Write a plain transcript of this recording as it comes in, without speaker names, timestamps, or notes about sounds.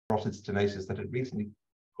carotid stenosis that had recently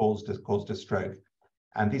caused a stroke.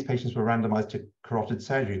 And these patients were randomized to carotid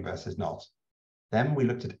surgery versus not. Then we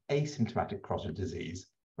looked at asymptomatic carotid disease,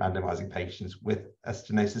 randomizing patients with a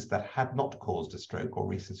stenosis that had not caused a stroke or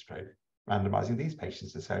recent stroke, randomizing these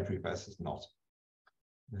patients to surgery versus not.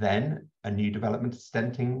 Then a new development,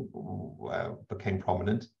 stenting, became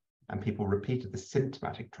prominent, and people repeated the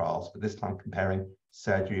symptomatic trials, but this time comparing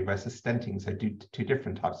surgery versus stenting, so two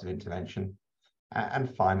different types of intervention.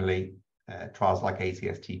 And finally, trials like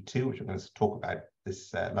ACST2, which I'm going to talk about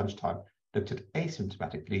this lunchtime, looked at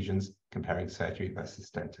asymptomatic lesions comparing surgery versus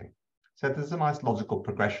stenting. So there's a nice logical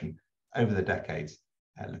progression over the decades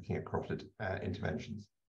looking at carotid interventions.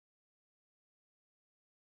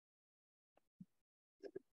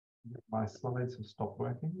 My slides have stopped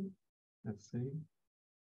working. Let's see.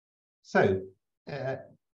 So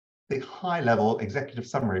the high-level executive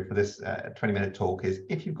summary for this 20-minute talk is,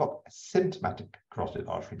 if you've got symptomatic carotid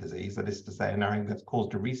artery disease, that is to say a narrowing that's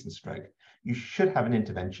caused a recent stroke, you should have an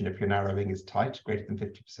intervention if your narrowing is tight, greater than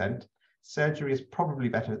 50%. Surgery is probably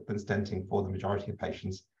better than stenting for the majority of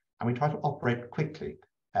patients, and we try to operate quickly.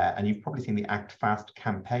 And you've probably seen the Act Fast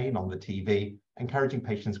campaign on the TV, encouraging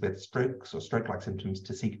patients with strokes or stroke-like symptoms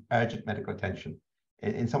to seek urgent medical attention.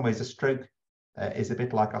 In some ways, a stroke is a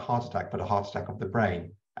bit like a heart attack, but a heart attack of the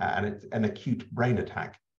brain, and it's an acute brain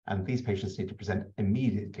attack. And these patients need to present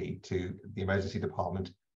immediately to the emergency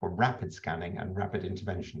department for rapid scanning and rapid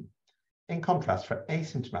intervention. In contrast, for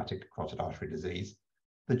asymptomatic carotid artery disease,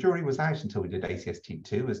 the jury was out until we did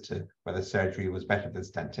ACST2 as to whether surgery was better than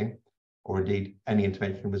stenting, or indeed any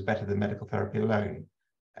intervention was better than medical therapy alone.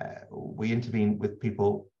 We intervene with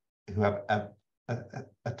people who have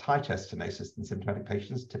a tighter stenosis than symptomatic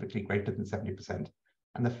patients, typically greater than 70%.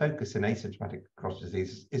 And the focus in asymptomatic carotid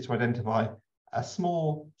disease is to identify a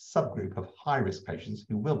small subgroup of high-risk patients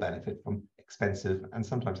who will benefit from expensive and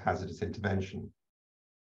sometimes hazardous intervention.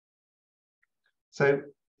 So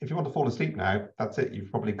if you want to fall asleep now, that's it.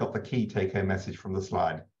 You've probably got the key take-home message from the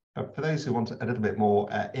slide. But for those who want a little bit more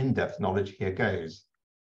in-depth knowledge, here goes.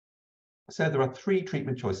 So there are three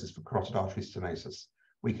treatment choices for carotid artery stenosis.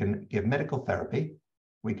 We can give medical therapy,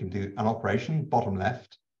 we can do an operation, bottom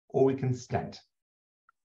left, or we can stent.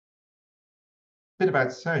 A bit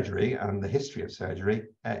about surgery and the history of surgery.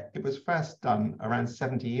 It was first done around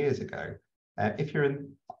 70 years ago. If you're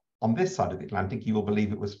on this side of the Atlantic, you will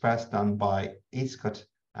believe it was first done by Eastcott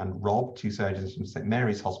and Robb, two surgeons from St.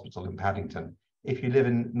 Mary's Hospital in Paddington. If you live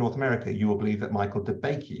in North America, you will believe that Michael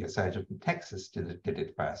DeBakey, a surgeon from Texas, did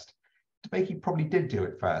it first. DeBakey probably did do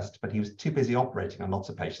it first, but he was too busy operating on lots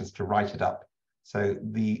of patients to write it up. So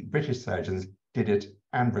the British surgeons did it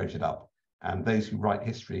and wrote it up. And those who write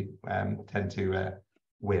history tend to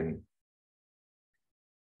win.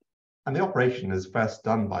 And the operation, as first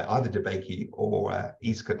done by either DeBakey or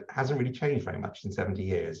Eastcott, hasn't really changed very much in 70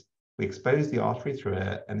 years. We expose the artery through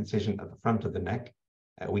an incision at the front of the neck.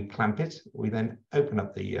 We clamp it. We then open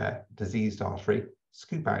up the diseased artery,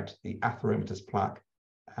 scoop out the atheromatous plaque,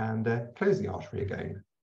 and close the artery again.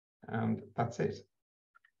 And that's it.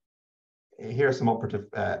 Here are some operative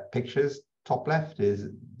pictures. Top left is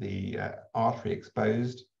the artery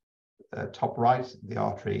exposed. Top right, the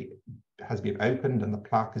artery has been opened and the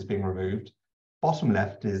plaque is being removed. Bottom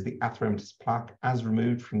left is the atheromatous plaque as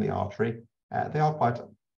removed from the artery. They are quite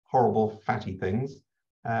horrible, fatty things.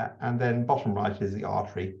 And then bottom right is the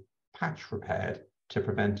artery patch repaired to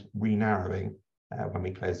prevent re-narrowing when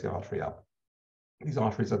we close the artery up. These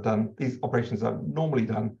operations are normally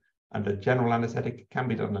done under general anaesthetic, can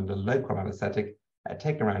be done under local anaesthetic,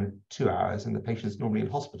 take around 2 hours, and the patient's normally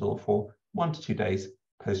in hospital for 1 to 2 days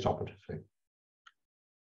post-operatively.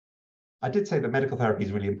 I did say that medical therapy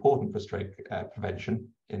is really important for stroke prevention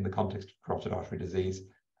in the context of carotid artery disease,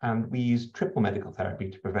 and we use triple medical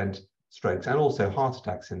therapy to prevent strokes and also heart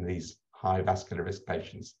attacks in these high vascular risk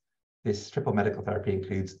patients. This triple medical therapy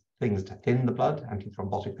includes things to thin the blood,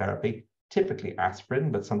 antithrombotic therapy, typically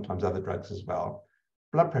aspirin, but sometimes other drugs as well.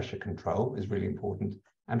 Blood pressure control is really important,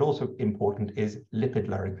 and also important is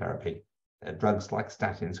lipid-lowering therapy, drugs like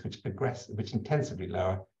statins, which intensively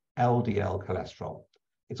lower LDL cholesterol.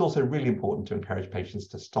 It's also really important to encourage patients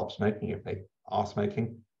to stop smoking if they are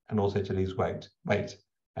smoking, and also to lose weight.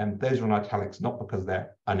 And those are in italics not because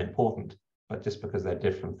they're unimportant, but just because they're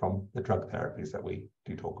different from the drug therapies that we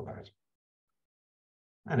do talk about.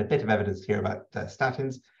 And a bit of evidence here about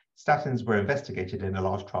statins. Statins were investigated in a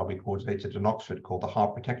large trial we coordinated in Oxford called the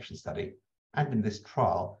Heart Protection Study. And in this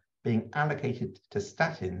trial, being allocated to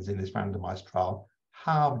statins in this randomized trial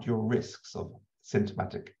halved your risks of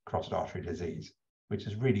symptomatic carotid artery disease, which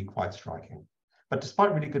is really quite striking. But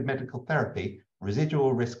despite really good medical therapy,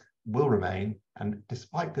 residual risk will remain, and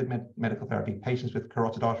despite good medical therapy, patients with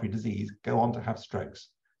carotid artery disease go on to have strokes.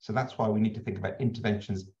 So that's why we need to think about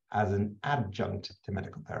interventions as an adjunct to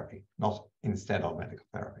medical therapy, not instead of medical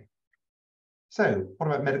therapy. So what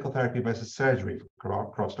about medical therapy versus surgery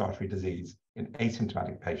for carotid artery disease in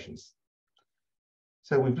asymptomatic patients?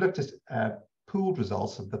 So we've looked at pooled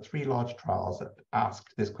results of the 3 large trials that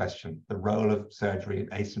asked this question, the role of surgery in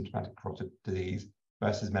asymptomatic carotid disease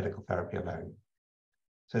versus medical therapy alone.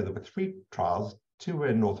 So there were 3 trials, 2 were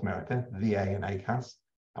in North America, VA and ACAS,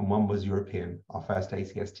 and 1 was European, our first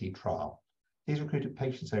ACST trial. These recruited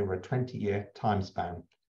patients over a 20-year time span,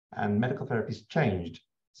 and medical therapies changed.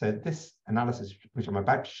 So this analysis, which I'm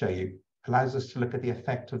about to show you, allows us to look at the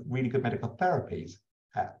effect of really good medical therapies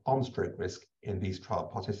on stroke risk in these trial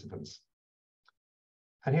participants.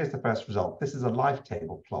 And here's the first result. This is a life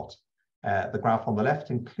table plot. The graph on the left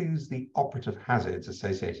includes the operative hazards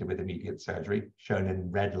associated with immediate surgery, shown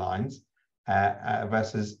in red lines,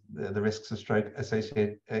 versus the risks of stroke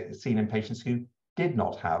associated seen in patients who did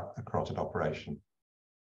not have a carotid operation.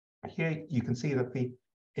 Here you can see that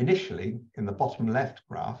initially in the bottom left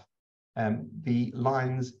graph, the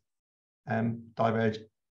lines diverge,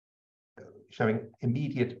 showing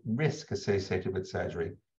immediate risk associated with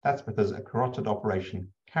surgery. That's because a carotid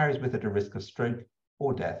operation carries with it a risk of stroke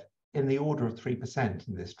or death in the order of 3%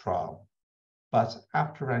 in this trial. But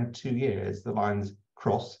after around 2 years, the lines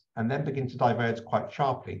cross and then begin to diverge quite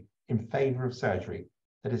sharply in favour of surgery.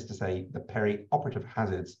 That is to say, the peri-operative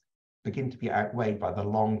hazards begin to be outweighed by the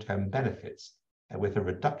long-term benefits, with a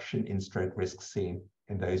reduction in stroke risk seen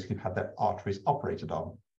in those who've had their arteries operated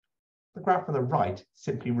on. The graph on the right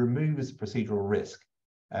simply removes procedural risk,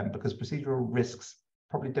 because procedural risks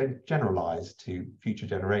probably don't generalize to future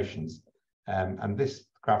generations. And this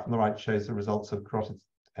graph on the right shows the results of carotid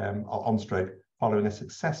on stroke following a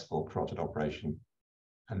successful carotid operation.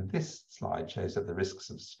 And this slide shows that the risks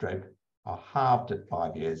of stroke are halved at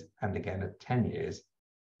 5 years and again at 10 years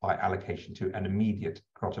by allocation to an immediate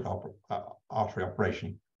carotid artery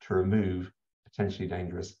operation to remove potentially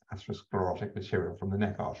dangerous atherosclerotic material from the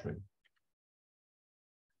neck artery.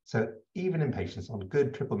 So even in patients on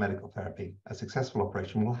good triple medical therapy, a successful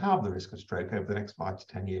operation will halve the risk of stroke over the next 5 to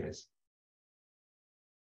 10 years.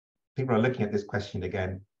 People are looking at this question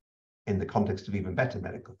again in the context of even better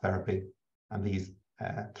medical therapy, and these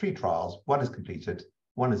 3 trials, 1 is completed,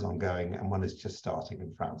 1 is ongoing, and 1 is just starting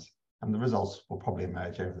in France. And the results will probably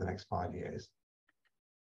emerge over the next 5 years.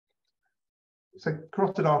 So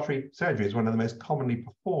carotid artery surgery is one of the most commonly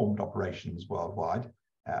performed operations worldwide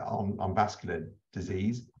on vascular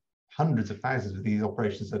disease. Hundreds of thousands of these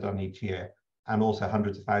operations are done each year, and also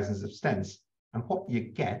hundreds of thousands of stents. And what you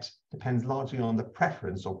get depends largely on the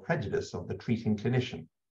preference or prejudice of the treating clinician.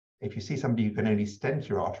 If you see somebody who can only stent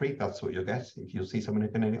your artery, that's what you'll get. If you see someone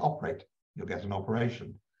who can only operate, you'll get an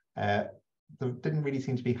operation. There didn't really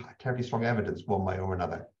seem to be terribly strong evidence one way or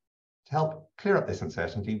another. To help clear up this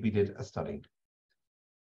uncertainty, we did a study.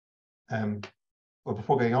 Well,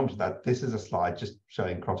 before going on to that, this is a slide just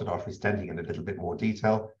showing carotid artery stenting in a little bit more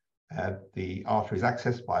detail. The artery is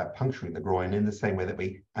accessed by puncturing the groin in the same way that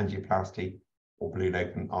we angioplasty or balloon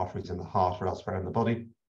open arteries in the heart or elsewhere in the body.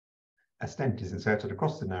 A stent is inserted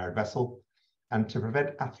across the narrowed vessel, and to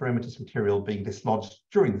prevent atheromatous material being dislodged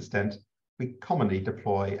during the stent, we commonly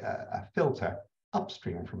deploy a filter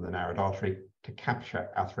upstream from the narrowed artery to capture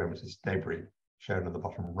atheromatous debris, shown on the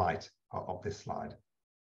bottom right of this slide.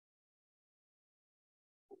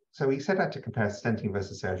 So we set out to compare stenting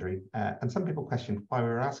versus surgery, and some people questioned why we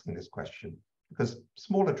were asking this question, because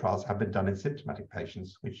smaller trials have been done in symptomatic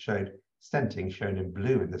patients, which showed stenting, shown in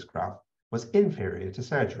blue in this graph, was inferior to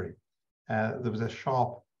surgery. There was a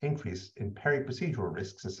sharp increase in peri-procedural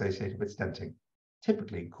risks associated with stenting,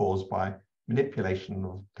 typically caused by manipulation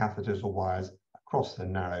of catheters or wires across the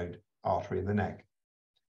narrowed artery in the neck.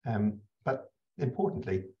 But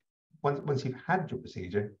importantly, once you've had your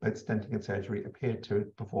procedure, both stenting and surgery appeared to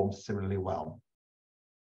perform similarly well.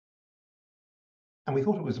 And we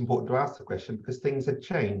thought it was important to ask the question because things had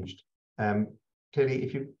changed. Clearly,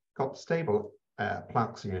 if you've got stable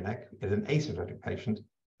plaques in your neck in an asymptomatic patient,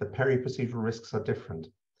 the peri-procedural risks are different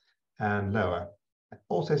and lower.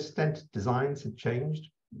 Also, stent designs had changed,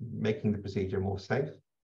 making the procedure more safe.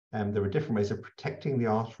 There were different ways of protecting the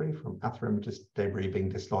artery from atheromatous debris being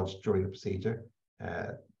dislodged during the procedure.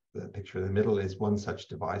 The picture in the middle is one such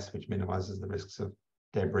device which minimizes the risks of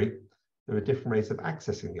debris. There are different ways of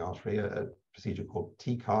accessing the artery, a procedure called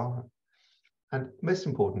TCAR. And most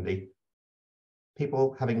importantly,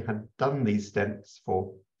 people having had done these stents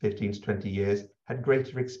for 15 to 20 years had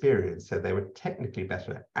greater experience. So they were technically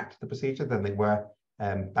better at the procedure than they were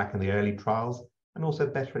back in the early trials. and also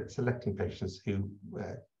better at selecting patients who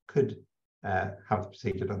could have the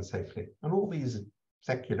procedure done safely. And all these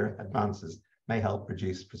secular advances may help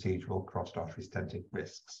reduce procedural carotid artery stenting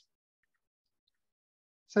risks.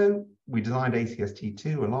 So we designed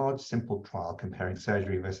ACST2, a large, simple trial comparing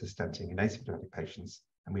surgery versus stenting in asymptomatic patients,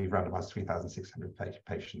 and we randomized 3,600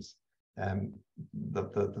 patients.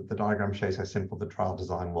 The diagram shows how simple the trial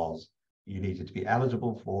design was. You needed to be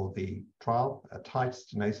eligible for the trial, a tight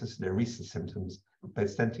stenosis, no recent symptoms.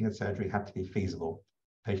 Both stenting and surgery had to be feasible.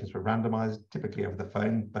 Patients were randomized, typically over the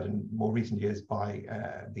phone, but in more recent years by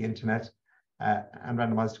the internet, and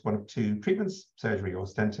randomized to one of two treatments, surgery or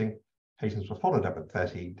stenting. Patients were followed up at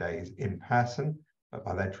 30 days in person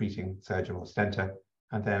by their treating surgeon or stenter,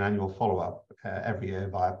 and then annual follow-up every year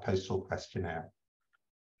via postal questionnaire.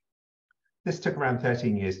 This took around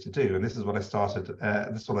 13 years to do, and this is what I started.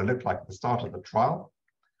 This is what I looked like at the start of the trial.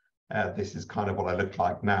 This is kind of what I look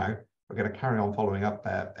like now. We're going to carry on following up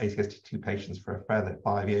ACST2 patients for a further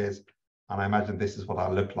 5 years, and I imagine this is what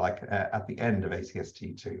I'll look like at the end of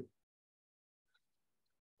ACST2.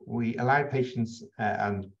 We allowed patients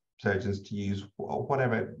and surgeons to use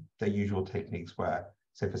whatever their usual techniques were.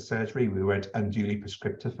 So for surgery, we weren't unduly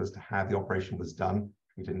prescriptive as to how the operation was done.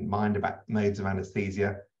 We didn't mind about modes of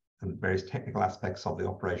anesthesia and various technical aspects of the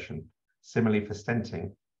operation. Similarly for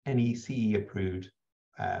stenting, any CE-approved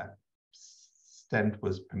stent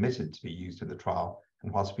was permitted to be used in the trial,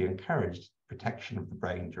 and whilst we encouraged protection of the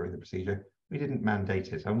brain during the procedure, we didn't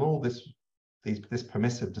mandate it. And all this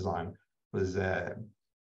permissive design was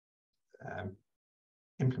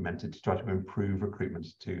implemented to try to improve recruitment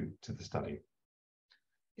to the study.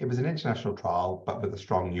 It was an international trial, but with a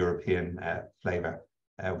strong European flavour.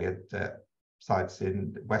 We had sites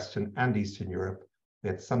in Western and Eastern Europe. We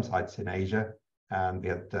had some sites in Asia, and we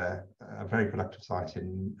had a very productive site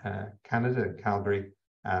in Canada, in Calgary,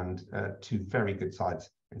 and 2 very good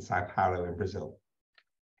sites in Sao Paulo in Brazil.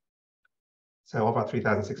 So of our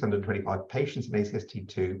 3,625 patients in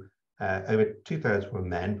ACST2, over 2/3 were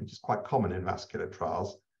men, which is quite common in vascular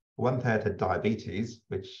trials. 1/3 had diabetes,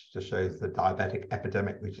 which just shows the diabetic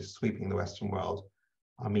epidemic which is sweeping the Western world.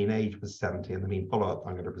 Our mean age was 70, and the mean follow-up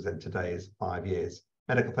I'm going to present today is 5 years.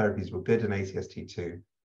 Medical therapies were good in ACST2,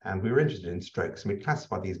 and we were interested in strokes, and we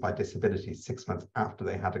classified these by disability 6 months after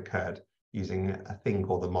they had occurred using a thing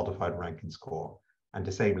called the modified Rankin score, and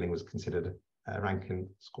disabling was considered a Rankin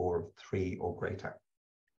score of 3 or greater.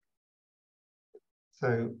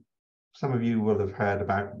 So some of you will have heard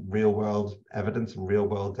about real-world evidence and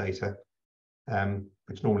real-world data,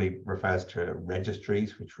 which normally refers to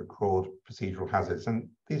registries which record procedural hazards. And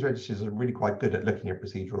these registries are really quite good at looking at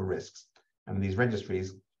procedural risks. And these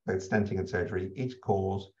registries, both stenting and surgery, each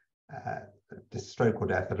cause stroke or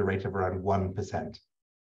death at a rate of around 1%.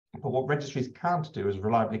 But what registries can't do is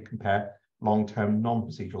reliably compare long-term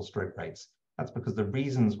non-procedural stroke rates. That's because the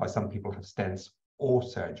reasons why some people have stents or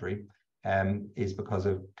surgery is because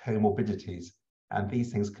of comorbidities, and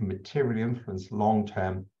these things can materially influence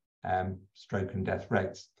long-term stroke and death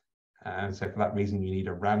rates. And so for that reason, you need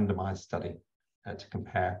a randomized study to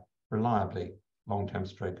compare reliably long-term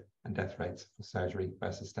stroke and death rates for surgery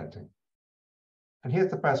versus stenting. And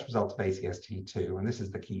here's the first result of ACST2, and this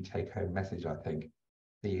is the key take-home message, I think.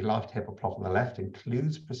 The life table plot on the left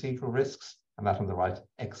includes procedural risks, and that on the right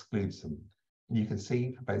excludes them. You can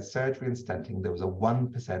see for both surgery and stenting, there was a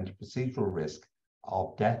 1% procedural risk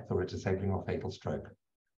of death or a disabling or fatal stroke.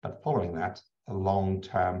 But following that, the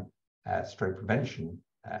long-term stroke prevention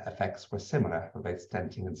effects were similar for both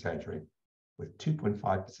stenting and surgery, with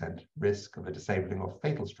 2.5% risk of a disabling or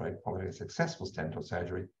fatal stroke following a successful stent or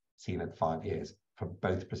surgery seen at 5 years for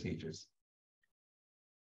both procedures.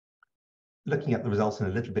 Looking at the results in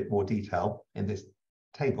a little bit more detail in this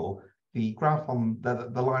table, the graph on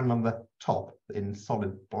the line on the top in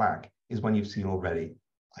solid black is one you've seen already.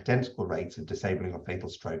 Identical rates of disabling or fatal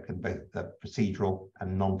stroke in both the procedural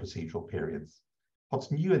and non-procedural periods.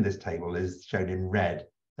 What's new in this table is shown in red,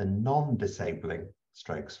 the non-disabling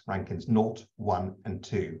strokes, Rankins 0, 1, and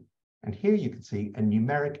 2. And here you can see a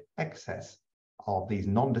numeric excess of these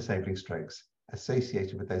non-disabling strokes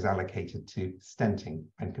associated with those allocated to stenting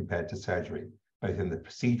when compared to surgery, both in the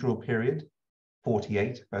procedural period,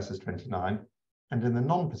 48 versus 29, and in the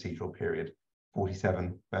non-procedural period,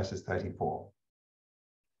 47 versus 34.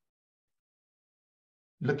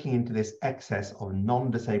 Looking into this excess of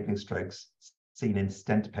non-disabling strokes seen in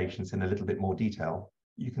stent patients in a little bit more detail,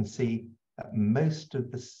 you can see that most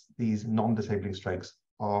of these non-disabling strokes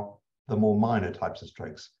are the more minor types of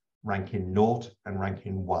strokes, Rankin 0 and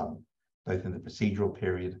Rankin 1, both in the procedural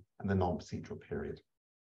period and the non-procedural period.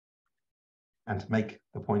 And to make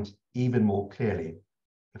the point even more clearly,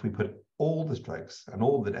 if we put all the strokes and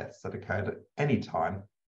all the deaths that occurred at any time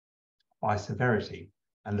by severity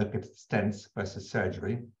and look at stents versus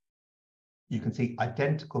surgery, you can see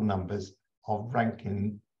identical numbers of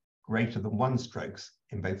ranking greater than 1 strokes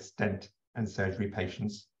in both stent and surgery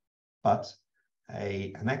patients, but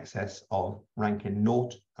an excess of ranking 0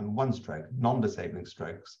 and 1 stroke, non-disabling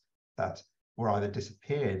strokes, that were either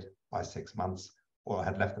disappeared by 6 months or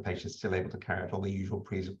had left the patient still able to carry out all the usual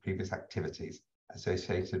previous activities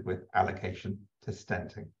associated with allocation to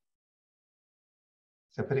stenting.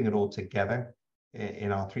 So putting it all together,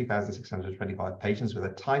 in our 3,625 patients with a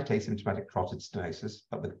tight asymptomatic carotid stenosis,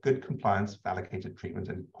 but with good compliance with allocated treatment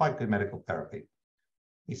and quite good medical therapy,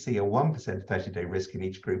 we see a 1% 30-day risk in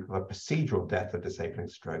each group of a procedural death or disabling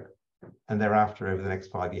stroke, and thereafter, over the next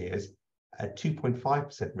 5 years, a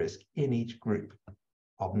 2.5% risk in each group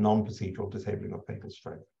of non-procedural disabling or fatal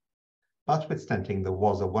stroke. But with stenting, there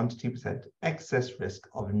was a 1 to 2% excess risk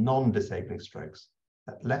of non-disabling strokes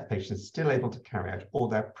that left patients still able to carry out all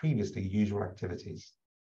their previously usual activities.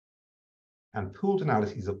 And pooled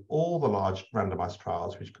analyses of all the large randomized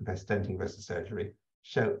trials which compare stenting versus surgery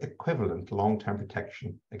show equivalent long-term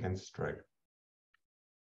protection against stroke.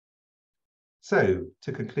 So,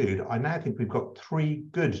 to conclude, I now think we've got 3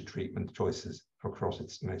 good treatment choices for carotid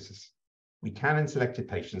stenosis. We can, in selected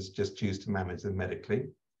patients, just choose to manage them medically,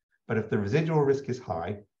 but if the residual risk is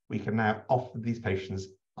high, we can now offer these patients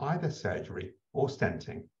either surgery or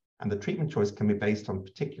stenting, and the treatment choice can be based on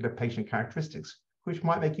particular patient characteristics, which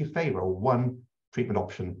might make you favour one treatment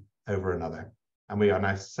option over another. And we are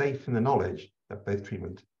now safe in the knowledge that both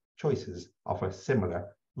treatment choices offer similar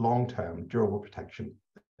long-term durable protection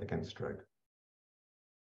against stroke.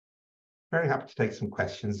 Very happy to take some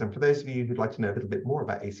questions. And for those of you who'd like to know a little bit more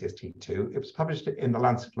about ACST2, it was published in The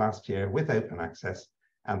Lancet last year with open access,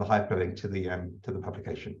 and the hyperlink to the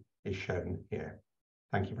publication is shown here.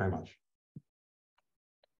 Thank you very much.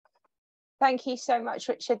 Thank you so much,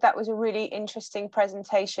 Richard. That was a really interesting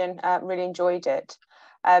presentation. Really enjoyed it.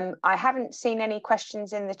 I haven't seen any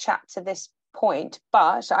questions in the chat to this point,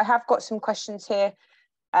 but I have got some questions here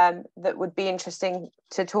that would be interesting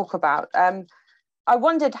to talk about. I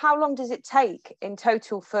wondered, how long does it take in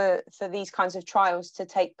total for these kinds of trials to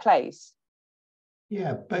take place?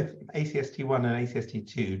 Yeah, both ACST1 and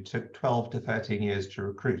ACST2 took 12 to 13 years to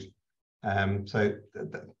recruit. So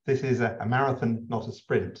this is a marathon, not a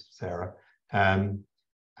sprint, Sarah. And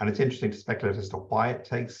it's interesting to speculate as to why it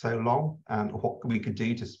takes so long and what we could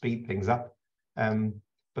do to speed things up,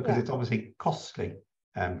 because it's obviously costly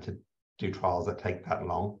to do trials that take that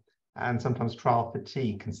long. And sometimes trial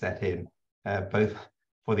fatigue can set in, both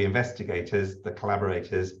for the investigators, the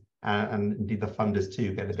collaborators, and indeed the funders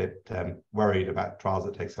too get a bit worried about trials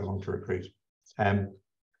that take so long to recruit. And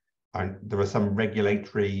there are some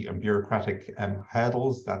regulatory and bureaucratic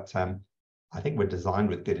hurdles that I think were designed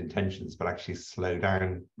with good intentions, but actually slow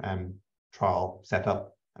down trial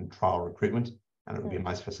setup and trial recruitment. And it would be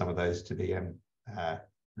nice for some of those to be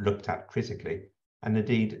looked at critically. And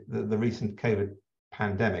indeed, the recent COVID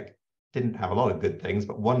pandemic didn't have a lot of good things,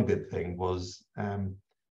 but one good thing was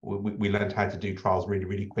we learned how to do trials really,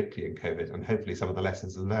 really quickly in COVID, and hopefully some of the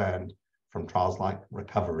lessons learned from trials like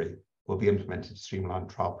recovery will be implemented to streamline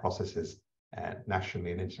trial processes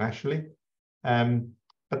nationally and internationally.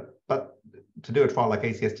 But to do a trial like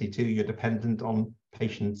ACST2, you're dependent on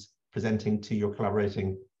patients presenting to your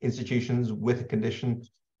collaborating institutions with a condition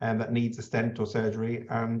that needs a stent or surgery,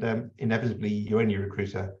 and inevitably you only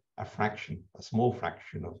recruit a small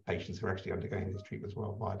fraction of patients who are actually undergoing these treatments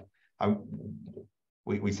worldwide.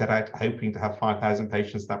 We set out hoping to have 5,000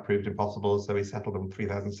 patients. That proved impossible, so we settled on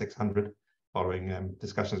 3,600 following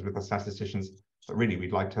discussions with the statisticians. But really,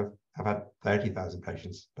 we'd like to have had 30,000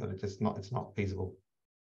 patients, but it's not feasible.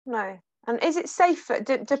 No. And is it safe?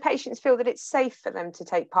 Do patients feel that it's safe for them to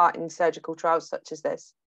take part in surgical trials such as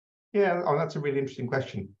this? Yeah, that's a really interesting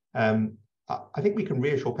question. I think we can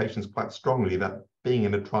reassure patients quite strongly that being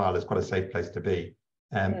in a trial is quite a safe place to be.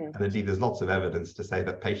 And indeed, there's lots of evidence to say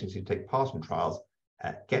that patients who take part in trials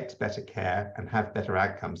get better care and have better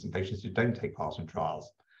outcomes than patients who don't take part in trials.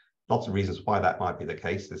 Lots of reasons why that might be the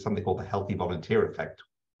case. There's something called the healthy volunteer effect,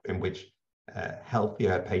 in which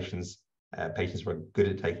healthier patients who are good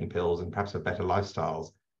at taking pills and perhaps have better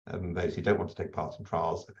lifestyles than those who don't want to take part in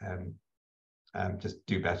trials just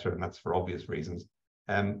do better, and that's for obvious reasons.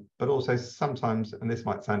 But also sometimes, and this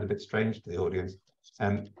might sound a bit strange to the audience,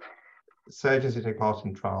 surgeons who take part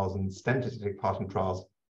in trials and stentors who take part in trials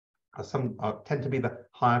tend to be the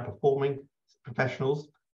higher performing professionals,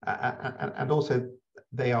 and also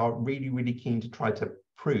they are really, really keen to try to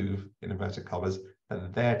prove, in inverted commas,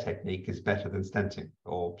 that their technique is better than stenting,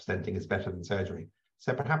 or stenting is better than surgery.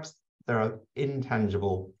 So perhaps there are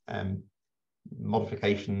intangible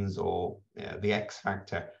modifications or the X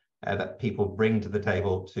factor that people bring to the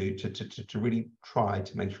table to really try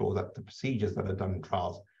to make sure that the procedures that are done in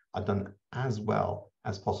trials are done as well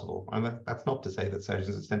as possible. And that's not to say that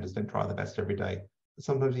surgeons and stentists don't try their best every day. But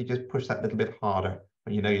sometimes you just push that little bit harder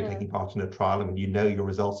when you know you're taking part in a trial and when you know your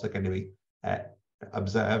results are going to be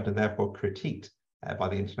observed and therefore critiqued by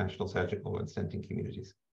the international surgical and stenting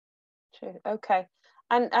communities. True. Okay.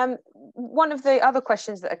 And one of the other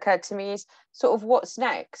questions that occurred to me is sort of what's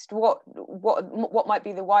next? What might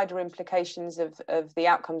be the wider implications of the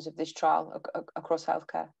outcomes of this trial across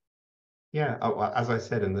healthcare? Yeah, as I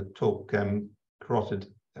said in the talk, carotid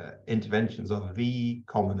interventions are the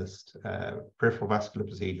commonest peripheral vascular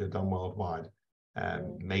procedure done worldwide.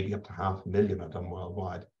 Maybe up to 500,000 are done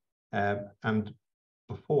worldwide. And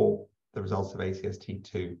before the results of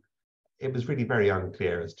ACST2, it was really very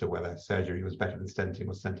unclear as to whether surgery was better than stenting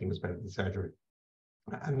or stenting was better than surgery.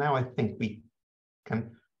 And now I think we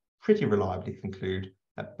can pretty reliably conclude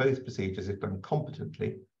that both procedures, if done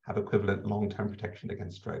competently, have equivalent long-term protection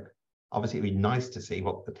against stroke. Obviously, it'd be nice to see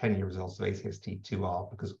what the 10-year results of ACST2 are,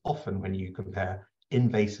 because often when you compare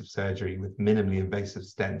invasive surgery with minimally invasive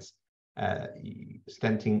stents,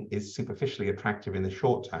 stenting is superficially attractive in the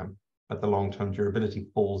short term, but the long-term durability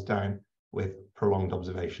falls down with prolonged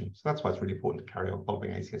observation. So that's why it's really important to carry on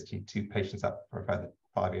following ACST2 patients up for a further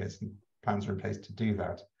 5 years, and plans are in place to do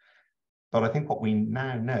that. But I think what we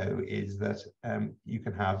now know is that you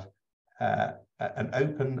can have an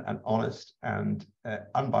open and honest and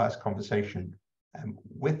unbiased conversation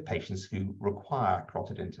with patients who require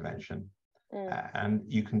carotid intervention. And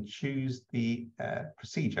you can choose the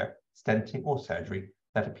procedure, stenting or surgery,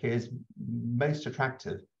 that appears most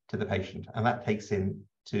attractive to the patient. And that takes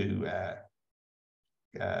into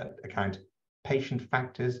account patient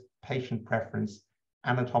factors, patient preference,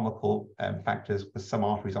 anatomical factors, because some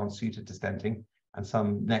arteries aren't suited to stenting and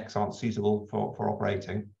some necks aren't suitable for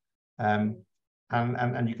operating. And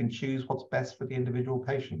you can choose what's best for the individual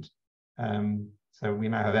patient. So we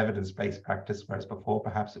now have evidence-based practice, whereas before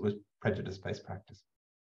perhaps it was prejudice-based practice.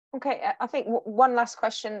 Okay, I think one last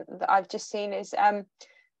question that I've just seen is,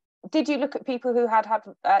 did you look at people who had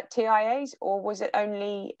TIAs, or was it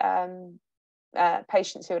only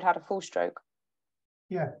patients who had had a full stroke?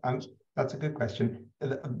 Yeah, that's a good question.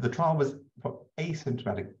 The trial was for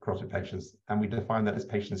asymptomatic carotid patients, and we defined that as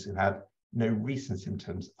patients who had no recent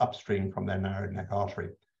symptoms upstream from their narrowed neck artery.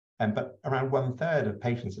 But around 1/3 of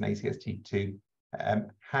patients in ACST2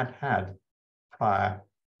 had prior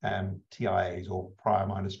TIAs or prior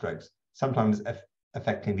minor strokes, sometimes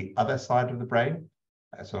affecting the other side of the brain,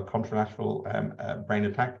 so a contralateral brain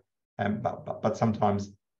attack, but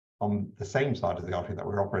sometimes on the same side of the artery that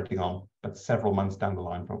we're operating on, but several months down the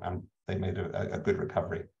line from, and they made a good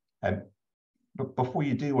recovery. But before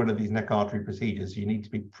you do one of these neck artery procedures, you need to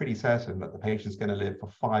be pretty certain that the patient's going to live for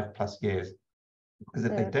 5+ years. Because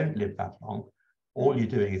if they don't live that long, all you're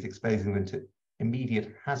doing is exposing them to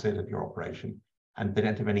immediate hazard of your operation and they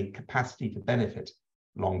don't have any capacity to benefit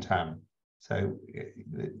long term. So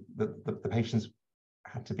the patients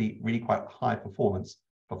had to be really quite high performance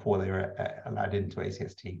before they were allowed into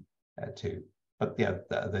ACST2. But yeah,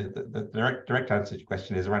 the direct answer to your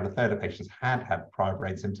question is around 1/3 of patients had prior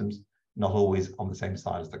brain symptoms, not always on the same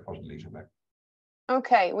side as the carotid lesion though.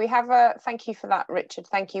 Okay, we have thank you for that, Richard.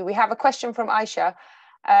 Thank you. We have a question from Aisha,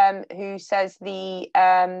 who says the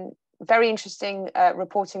very interesting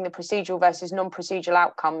reporting the procedural versus non-procedural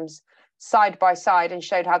outcomes side by side and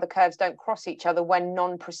showed how the curves don't cross each other when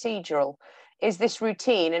non-procedural. Is this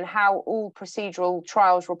routine, and how all procedural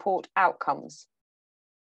trials report outcomes?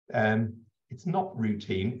 It's not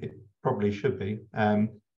routine. It probably should be,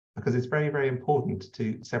 because it's very, very important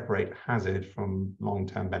to separate hazard from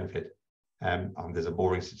long-term benefit. And there's a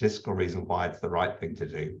boring statistical reason why it's the right thing to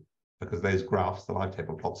do, because those graphs, the live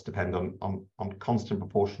table plots, depend on constant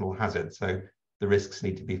proportional hazard. So the risks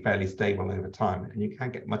need to be fairly stable over time, and you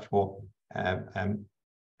can't get much more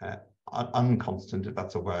unconstant, if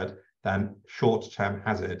that's a word, than short-term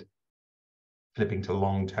hazard flipping to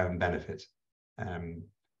long-term benefit.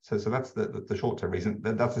 So that's the short-term reason.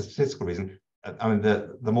 That's the statistical reason. I mean,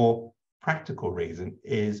 the more practical reason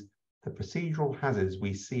is the procedural hazards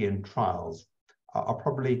we see in trials are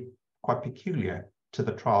probably quite peculiar to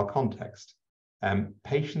the trial context.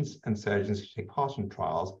 Patients and surgeons who take part in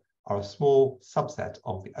trials are a small subset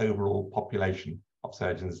of the overall population of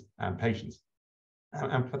surgeons and patients.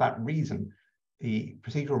 And for that reason, the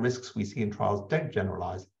procedural risks we see in trials don't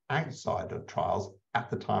generalize outside of trials at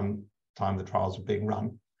the time the trials are being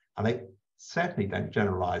run. And they certainly don't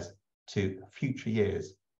generalize to future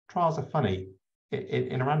years. Trials are funny.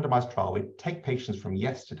 in a randomized trial, we take patients from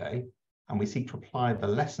yesterday and we seek to apply the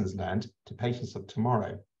lessons learned to patients of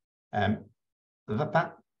tomorrow.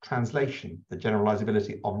 That translation, the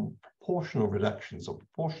generalizability of proportional reductions or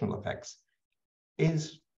proportional effects,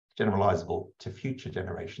 is generalizable to future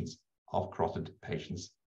generations of carotid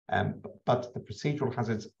patients. But the procedural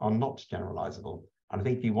hazards are not generalizable. And I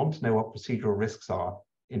think if you want to know what procedural risks are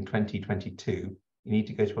in 2022, you need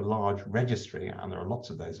to go to a large registry, and there are lots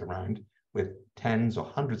of those around, with tens or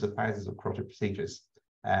hundreds of thousands of carotid procedures.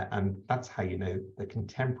 And that's how you know the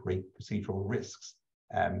contemporary procedural risks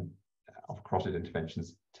of carotid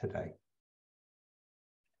interventions today.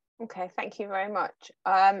 Okay, thank you very much.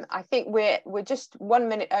 I think we're just 1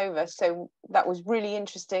 minute over, so that was really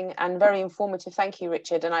interesting and very informative. Thank you,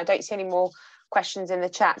 Richard. And I don't see any more questions in the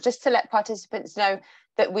chat. Just to let participants know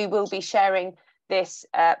that we will be sharing this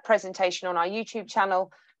presentation on our YouTube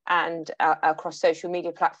channel and across social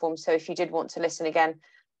media platforms. So if you did want to listen again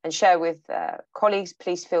and share with colleagues,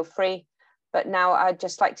 please feel free. But now I'd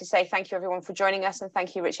just like to say thank you, everyone, for joining us, and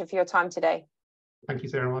thank you, Richard, for your time today. Thank you,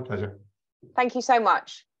 Sarah. My pleasure. Thank you so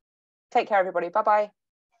much. Take care, everybody. Bye-bye.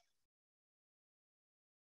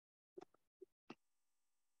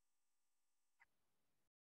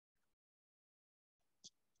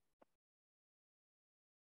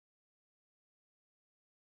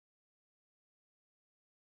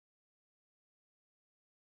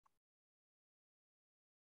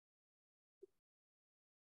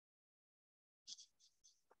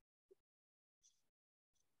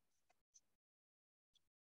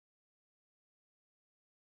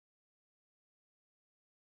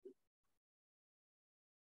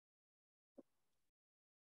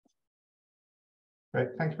 Great.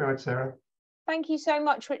 Thank you very much, Sarah. Thank you so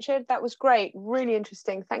much, Richard. That was great. Really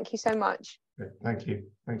interesting. Thank you so much. Great. Thank you.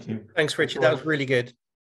 Thank you. Thanks, Richard. That was really good.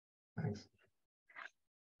 Thanks.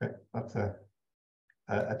 Okay. That's a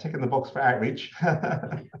tick in the box for outreach.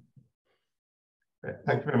 Great.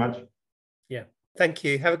 Thank you very much. Yeah. Thank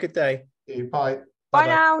you. Have a good day. Bye. Bye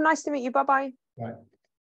now. Nice to meet you. Bye-bye. Bye.